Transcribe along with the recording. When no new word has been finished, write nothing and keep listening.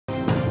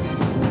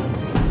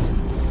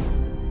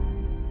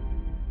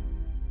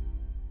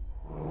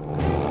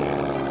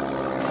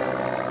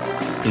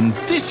In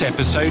this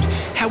episode,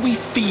 how we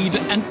feed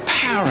and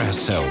power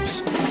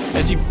ourselves,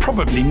 as you've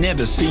probably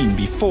never seen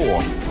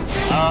before.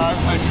 Oh,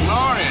 isn't it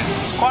glorious?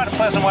 It's quite a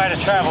pleasant way to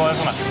travel,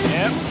 isn't it?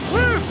 Yep.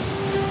 Woo!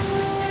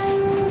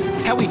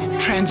 How we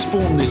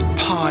transform this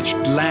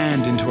parched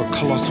land into a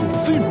colossal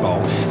food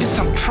bowl is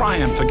some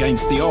triumph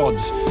against the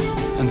odds,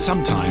 and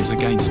sometimes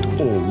against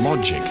all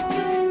logic.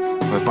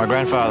 If my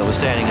grandfather was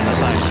standing in the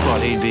same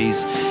spot, he'd be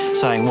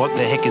saying, "What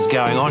the heck is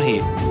going on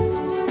here?"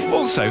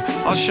 Also,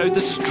 I'll show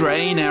the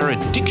strain our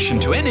addiction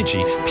to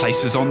energy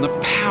places on the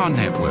power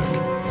network,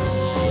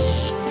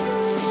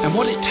 and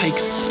what it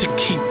takes to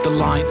keep the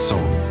lights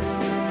on.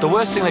 The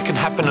worst thing that can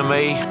happen to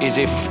me is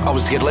if I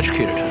was to get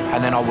electrocuted,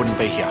 and then I wouldn't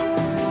be here.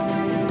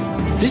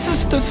 This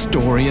is the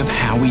story of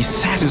how we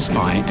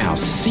satisfy our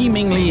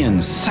seemingly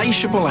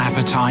insatiable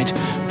appetite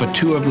for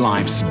two of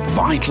life's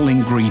vital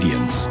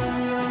ingredients,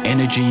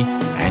 energy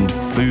and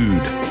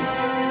food.